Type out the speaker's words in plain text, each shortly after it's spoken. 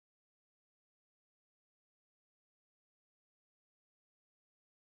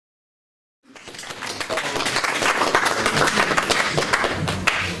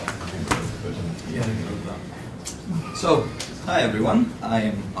So, hi everyone, I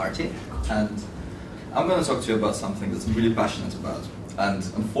am Arty, and I'm going to talk to you about something that I'm really passionate about, and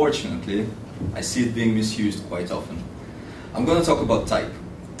unfortunately, I see it being misused quite often. I'm going to talk about type.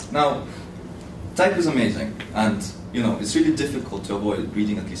 Now, type is amazing, and it's really difficult to avoid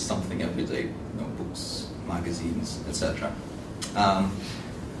reading at least something every day, books, magazines, etc.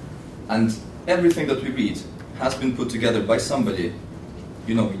 And everything that we read has been put together by somebody,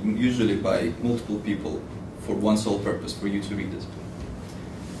 usually by multiple people, for one sole purpose, for you to read it.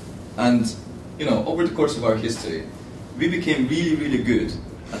 And, over the course of our history, we became really, really good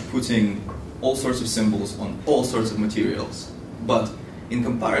at putting all sorts of symbols on all sorts of materials. But in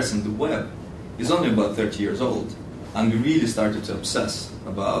comparison, the web is only about 30 years old, and we really started to obsess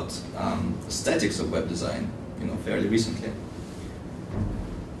about aesthetics of web design, fairly recently.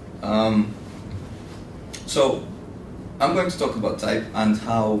 So, I'm going to talk about type and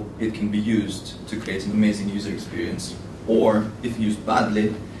how it can be used to create an amazing user experience, or, if used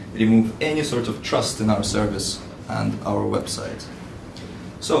badly, remove any sort of trust in our service and our website.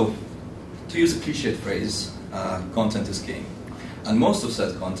 So, to use a cliched phrase, content is king. And most of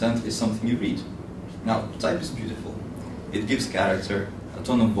said content is something you read. Now, type is beautiful. It gives character, a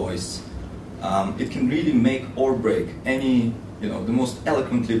tone of voice. It can really make or break any, the most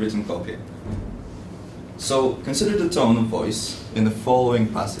eloquently written copy. So, consider the tone of voice in the following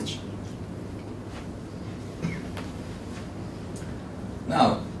passage.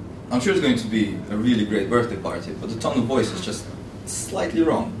 Now, I'm sure it's going to be a really great birthday party, but the tone of voice is just slightly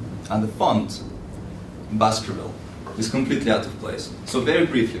wrong. And the font, Baskerville, is completely out of place. So very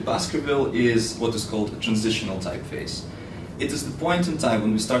briefly, Baskerville is what is called a transitional typeface. It is the point in time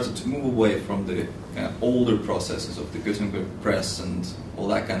when we started to move away from the older processes of the Gutenberg press and all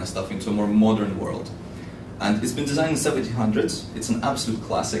that kind of stuff into a more modern world. And it's been designed in the 1700s, it's an absolute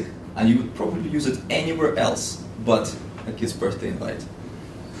classic, and you would probably use it anywhere else but a kid's birthday invite.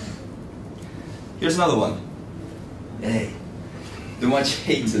 Here's another one. Hey. The much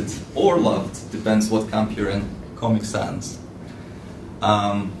hated or loved, depends what camp you're in, Comic Sans.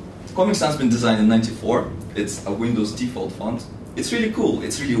 Comic Sans has been designed in '94. It's a Windows default font. It's really cool,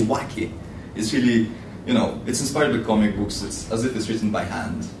 it's really wacky. It's really, it's inspired by comic books. It's as if it's written by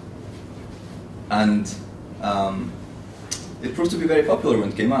hand. And it proved to be very popular when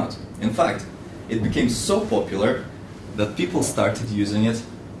it came out. In fact, it became so popular that people started using it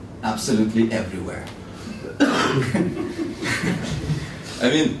absolutely everywhere. I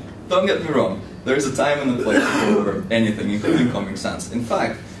mean, don't get me wrong, there's a time and a place for anything, including Comic Sans. In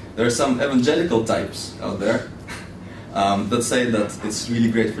fact, there are some evangelical types out there that say that it's really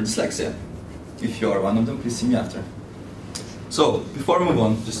great for dyslexia. If you are one of them, please see me after. So, before we move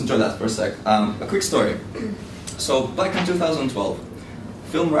on, just enjoy that for a sec. A quick story. So, back in 2012,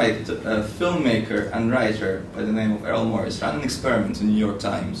 filmmaker and writer by the name of Errol Morris ran an experiment in the New York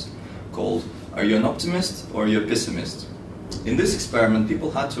Times called "Are you an optimist or are you a pessimist?" In this experiment,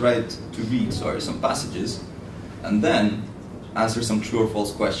 people had to read some passages and then answer some true or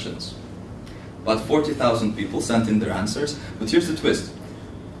false questions. About 40,000 people sent in their answers, but here's the twist.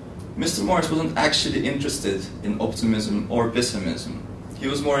 Mr. Morris wasn't actually interested in optimism or pessimism. He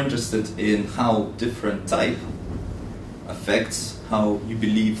was more interested in how different type affects how you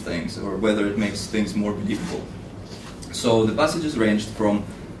believe things, or whether it makes things more believable. So the passages ranged from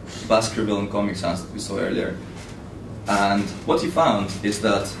Baskerville and Comic Sans that we saw earlier. And what he found is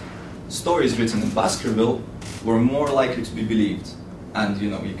that stories written in Baskerville were more likely to be believed. And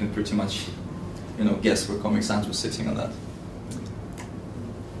you can pretty much guess where Comic Sans was sitting on that.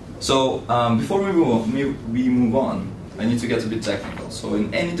 So before we move on, I need to get a bit technical. So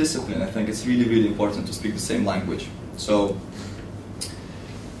in any discipline, I think it's really, really important to speak the same language. So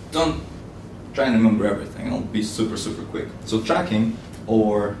don't try and remember everything. I'll be super, super quick. So tracking,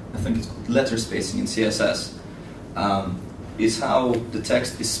 or I think it's called letter spacing in CSS, is how the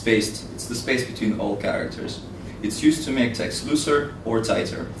text is spaced. It's the space between all characters. It's used to make text looser or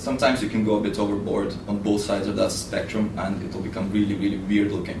tighter. Sometimes you can go a bit overboard on both sides of that spectrum and it will become really, really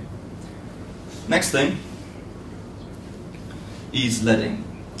weird looking. Next thing is leading.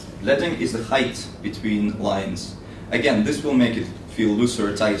 Leading is the height between lines. Again, this will make it feel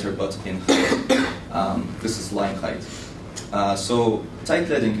looser or tighter, but in height. This is line height. So tight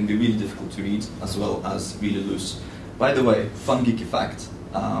leading can be really difficult to read as well as really loose. By the way, fun geeky fact.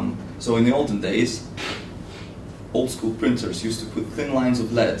 So in the olden days, old school printers used to put thin lines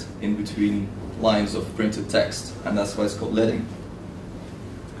of lead in between lines of printed text, and that's why it's called leading.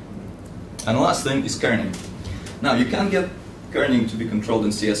 And the last thing is kerning. Now, you can get kerning to be controlled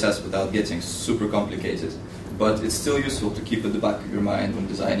in CSS without getting super complicated, but it's still useful to keep at the back of your mind when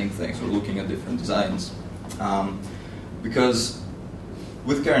designing things or looking at different designs. Because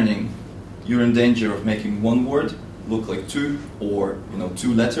with kerning, you're in danger of making one word look like two, or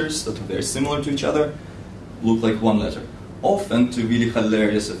two letters that are very similar to each other look like one letter, often to really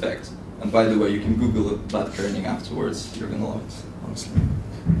hilarious effect. And by the way, you can Google bad kerning afterwards. You're gonna love it, honestly.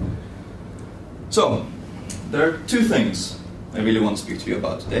 So, there are two things I really want to speak to you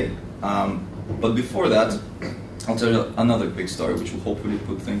about today. But before that, I'll tell you another quick story which will hopefully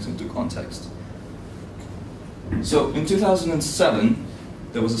put things into context. So, in 2007,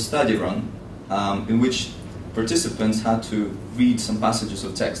 there was a study run in which participants had to read some passages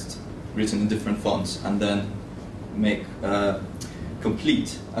of text written in different fonts and then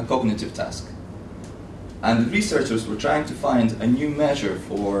complete a cognitive task. And the researchers were trying to find a new measure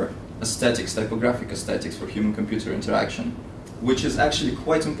for aesthetics, typographic aesthetics for human-computer interaction, which is actually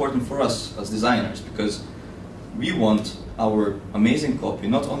quite important for us as designers, because we want our amazing copy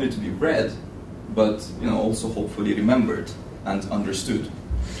not only to be read, but also hopefully remembered and understood.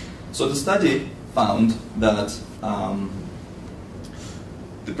 So the study found that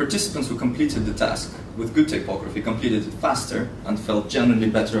the participants who completed the task with good typography completed it faster and felt generally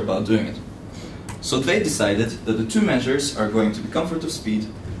better about doing it. So they decided that the two measures are going to be comfort of speed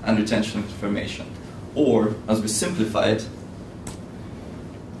and retention of information, or, as we simplify it,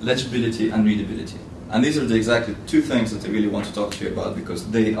 legibility and readability. And these are the exactly two things that I really want to talk to you about, because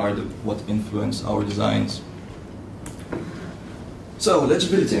they are what influence our designs. So,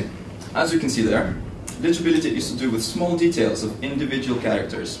 legibility. As you can see there, legibility is to do with small details of individual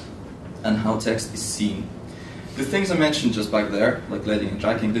characters and how text is seen. The things I mentioned just back there, like leading and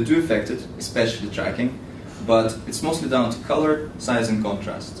tracking, they do affect it, especially tracking, but it's mostly down to color, size, and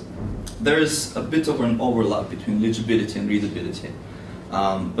contrast. There is a bit of an overlap between legibility and readability,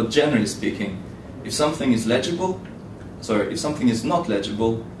 but generally speaking, if something is not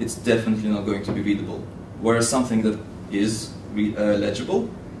legible, it's definitely not going to be readable. Whereas something that is legible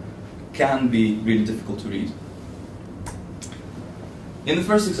can be really difficult to read. In the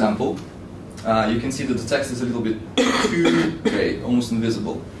first example, you can see that the text is a little bit too gray, almost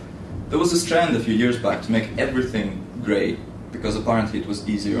invisible. There was this trend a few years back to make everything gray, because apparently it was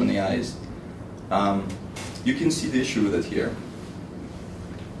easier on the eyes. You can see the issue with it here.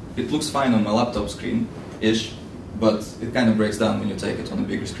 It looks fine on my laptop screen-ish, but it kind of breaks down when you take it on a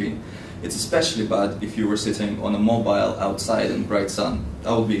bigger screen. It's especially bad if you were sitting on a mobile outside in bright sun.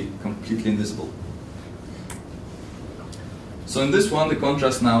 That would be completely invisible. So in this one, the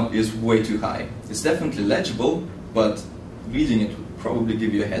contrast now is way too high. It's definitely legible, but reading it would probably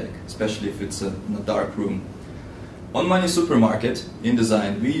give you a headache, especially if it's in a dark room. On my new supermarket, in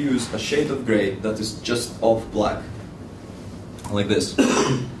design, we use a shade of gray that is just off black, like this.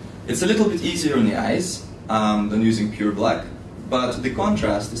 It's a little bit easier on the eyes than using pure black, but the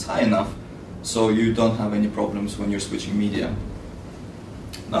contrast is high enough so you don't have any problems when you're switching media.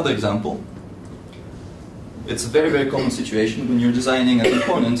 Another example. It's a very, very common situation when you're designing a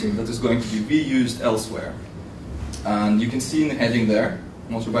component that is going to be reused elsewhere. And you can see in the heading there,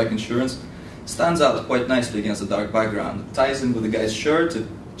 motorbike insurance, stands out quite nicely against a dark background. It ties in with the guy's shirt, it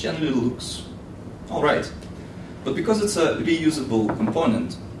generally looks alright. But because it's a reusable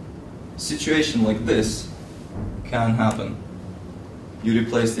component, a situation like this can happen. You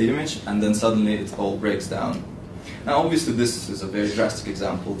replace the image and then suddenly it all breaks down. Now obviously this is a very drastic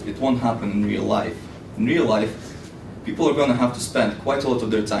example. It won't happen in real life. In real life, people are going to have to spend quite a lot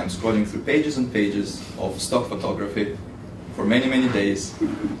of their time scrolling through pages and pages of stock photography for many, many days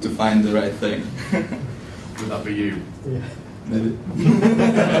to find the right thing. Would that be you? Yeah. Maybe.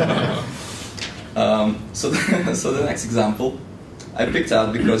 So the next example I picked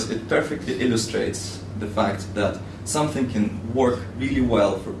out because it perfectly illustrates the fact that something can work really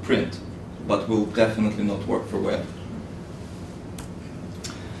well for print, but will definitely not work for web.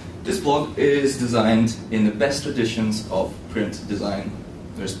 This blog is designed in the best traditions of print design.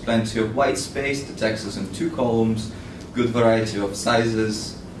 There's plenty of white space, the text is in 2 columns, good variety of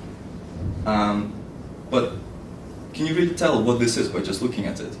sizes, but can you really tell what this is by just looking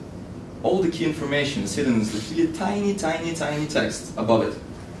at it? All the key information is hidden in this really tiny, tiny, tiny text above it.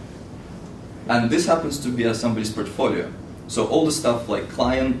 And this happens to be somebody's portfolio. So all the stuff like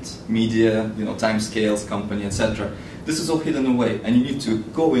client, media, time scales, company, etc. This is all hidden away, and you need to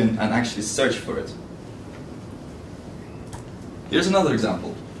go in and actually search for it. Here's another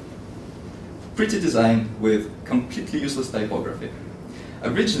example. Pretty design with completely useless typography.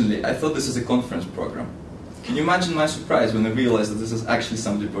 Originally, I thought this is a conference program. Can you imagine my surprise when I realized that this is actually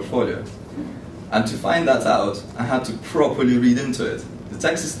somebody's portfolio? And to find that out, I had to properly read into it. The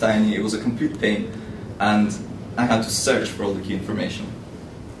text is tiny, it was a complete pain, and I had to search for all the key information.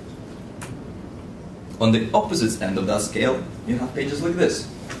 On the opposite end of that scale, you have pages like this.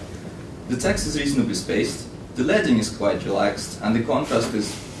 The text is reasonably spaced, the leading is quite relaxed, and the contrast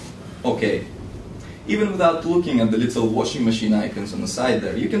is okay. Even without looking at the little washing machine icons on the side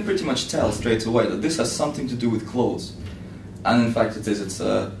there, you can pretty much tell straight away that this has something to do with clothes. And in fact it is, it's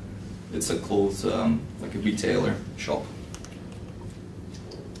a clothes, like a retailer shop.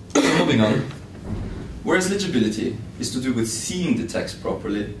 Moving on. Whereas legibility is to do with seeing the text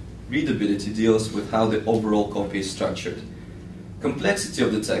properly, readability deals with how the overall copy is structured. Complexity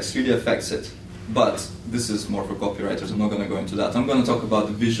of the text really affects it, but this is more for copywriters, I'm not going to go into that. I'm going to talk about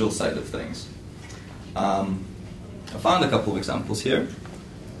the visual side of things. I found a couple of examples here.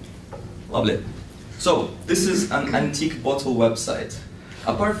 Lovely. So, this is an antique bottle website.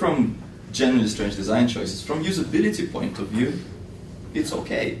 Apart from generally strange design choices, from usability point of view, it's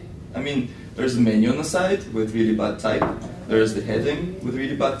okay. I mean, there's the menu on the side with really bad type, there's the heading with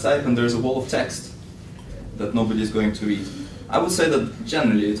really bad type, and there's a wall of text that nobody is going to read. I would say that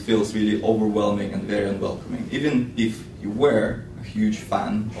generally it feels really overwhelming and very unwelcoming. Even if you were a huge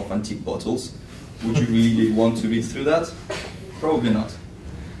fan of antique bottles, would you really want to read through that? Probably not.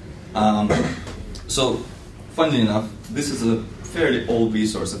 So, funnily enough, this is a fairly old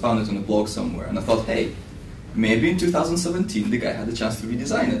resource. I found it on a blog somewhere, and I thought, hey, maybe in 2017 the guy had a chance to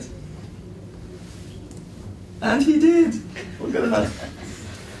redesign it. And he did! Look at that.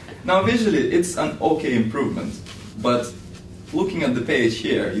 Now visually, it's an okay improvement, but looking at the page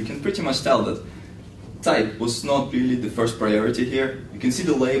here, you can pretty much tell that type was not really the first priority here. You can see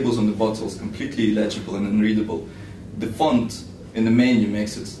the labels on the bottles completely illegible and unreadable. The font in the menu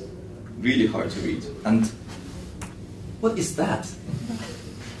makes it really hard to read. And what is that?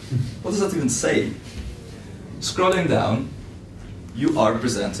 What does that even say? Scrolling down, you are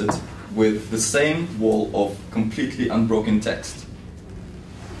presented with the same wall of completely unbroken text.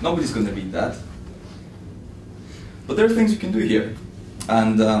 Nobody's going to read that. But there are things you can do here.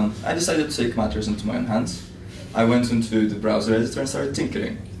 And I decided to take matters into my own hands. I went into the browser editor and started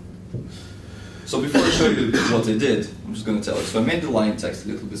tinkering. So before I show you what I did, I'm just going to tell you. So I made the line text a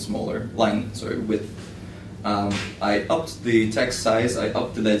little bit smaller, width. I upped the text size, I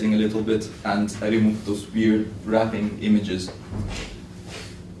upped the leading a little bit, and I removed those weird wrapping images.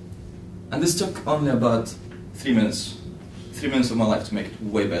 And this took only about 3 minutes. 3 minutes of my life to make it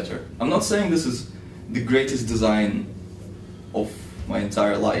way better. I'm not saying this is the greatest design of my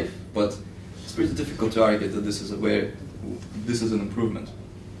entire life, but it's pretty difficult to argue that this is an improvement.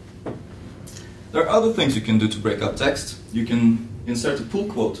 There are other things you can do to break up text. You can insert a pull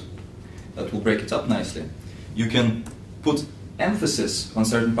quote that will break it up nicely. You can put emphasis on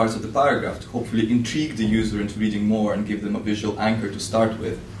certain parts of the paragraph to hopefully intrigue the user into reading more and give them a visual anchor to start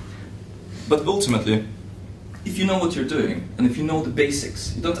with. But ultimately, if you know what you're doing, and if you know the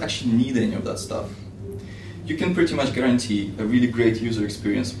basics, you don't actually need any of that stuff. You can pretty much guarantee a really great user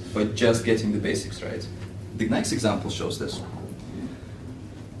experience by just getting the basics right. The next example shows this.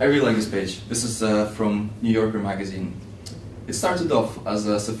 I really like this page. This is from New Yorker magazine. It started off as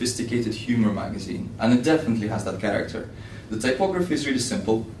a sophisticated humor magazine, and it definitely has that character. The typography is really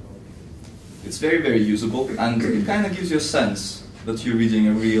simple, it's very, very usable, and it kind of gives you a sense that you're reading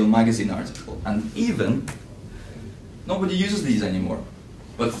a real magazine article. And even, nobody uses these anymore.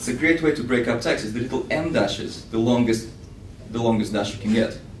 But it's a great way to break up text. It's the little M dashes, the longest dash you can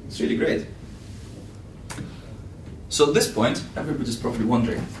get. It's really great. So at this point, everybody's probably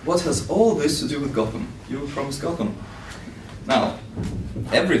wondering, what has all this to do with Gotham? You were promised Gotham. Now,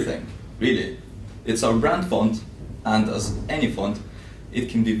 everything, really. It's our brand font, and as any font, it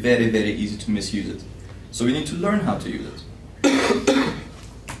can be very, very easy to misuse it. So we need to learn how to use it.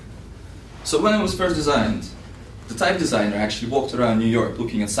 So when it was first designed, the type designer actually walked around New York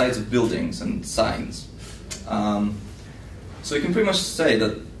looking at sides of buildings and signs. So you can pretty much say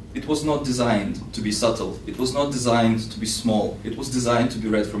that it was not designed to be subtle. It was not designed to be small. It was designed to be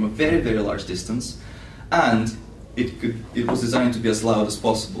read from a very, very large distance, and it was designed to be as loud as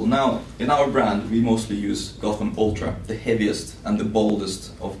possible. Now, in our brand, we mostly use Gotham Ultra, the heaviest and the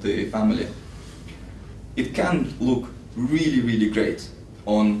boldest of the family. It can look really, really great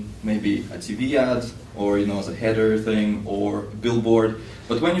on maybe a TV ad, or as a header thing, or a billboard.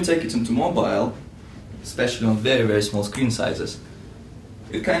 But when you take it into mobile, especially on very, very small screen sizes,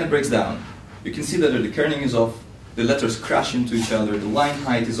 it kind of breaks down. You can see that the kerning is off, the letters crash into each other, the line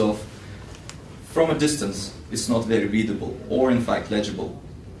height is off. From a distance, it's not very readable, or in fact legible.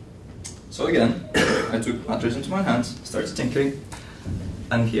 So again, I took matters into my hands, started tinkering,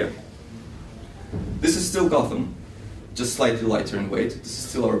 and here. This is still Gotham, just slightly lighter in weight. This is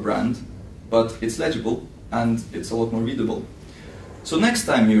still our brand, but it's legible and it's a lot more readable. So next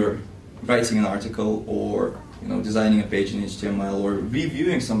time you're writing an article or designing a page in HTML or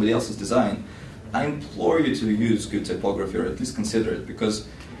reviewing somebody else's design, I implore you to use good typography, or at least consider it, because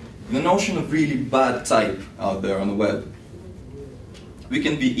the notion of really bad type out there on the web, we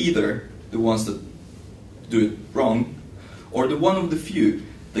can be either the ones that do it wrong, or the one of the few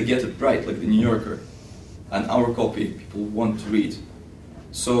that get it right, like the New Yorker. And our copy, people want to read.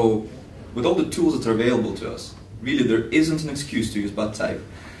 So, with all the tools that are available to us, really there isn't an excuse to use bad type.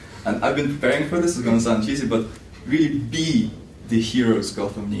 And I've been preparing for this, it's going to sound cheesy, but really be the heroes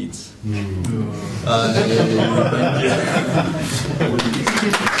Gotham needs. Mm.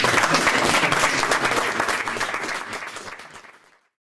 Thank you.